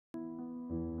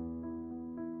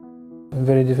A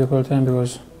very difficult time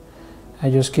because I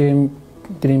just came,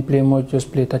 didn't play much,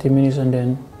 just played 30 minutes and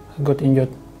then I got injured.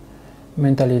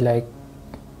 Mentally, like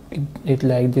it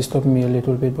like disturbed me a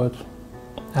little bit, but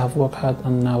I've worked hard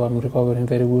and now I'm recovering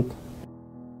very good.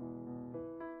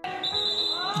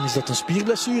 Is dat een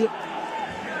spierblessure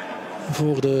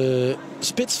voor de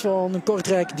spits van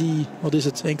Kortrijk die, wat is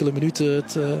het, enkele minuten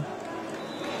het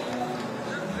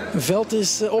veld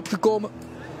is opgekomen.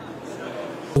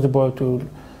 The ball to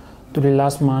the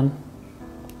last man,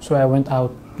 so I went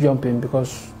out jumping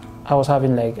because I was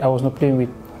not playing with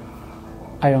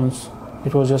irons.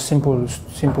 It was just simple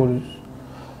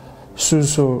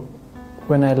shoes. So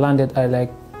when I landed,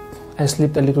 I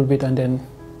slipped a little bit and then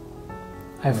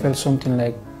I felt something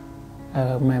like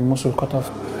my muscle cut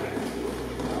off.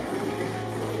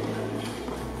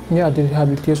 Yeah, the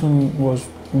rehabilitation was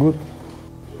good.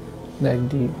 Like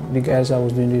the guys I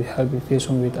was doing the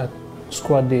rehabilitation with at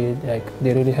squad, they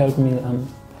really helped me and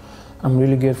I'm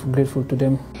really grateful to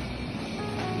them.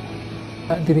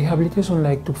 The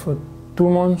rehabilitation took for 2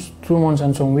 months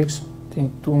and some weeks. I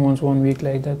think 2 months, 1 week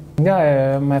like that.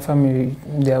 Yeah, my family,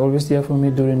 they are always there for me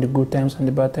during the good times and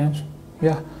the bad times.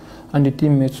 Yeah, and the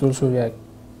teammates also, they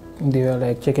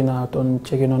were checking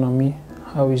on me.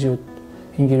 How is your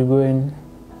injury going?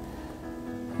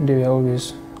 They were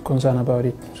always concerned about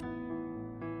it.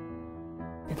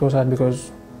 It was hard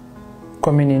because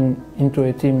coming into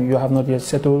a team you have not yet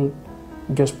settled,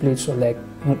 just played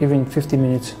not even 50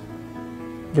 minutes.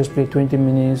 Just played 20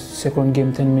 minutes, second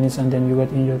game 10 minutes and then you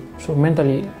got injured. So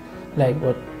mentally,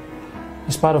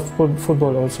 it's part of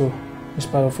football also. It's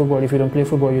part of football. If you don't play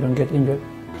football, you don't get injured.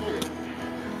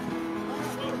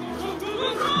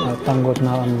 Thank God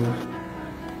now I'm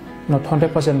not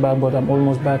 100% back, but I'm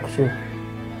almost back. So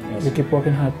we keep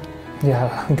working hard. Yeah,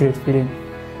 great feeling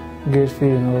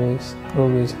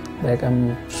always.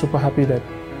 I'm super happy that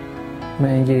my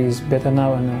injury is better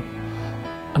now and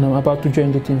I'm about to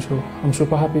join the team, so I'm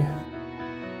super happy.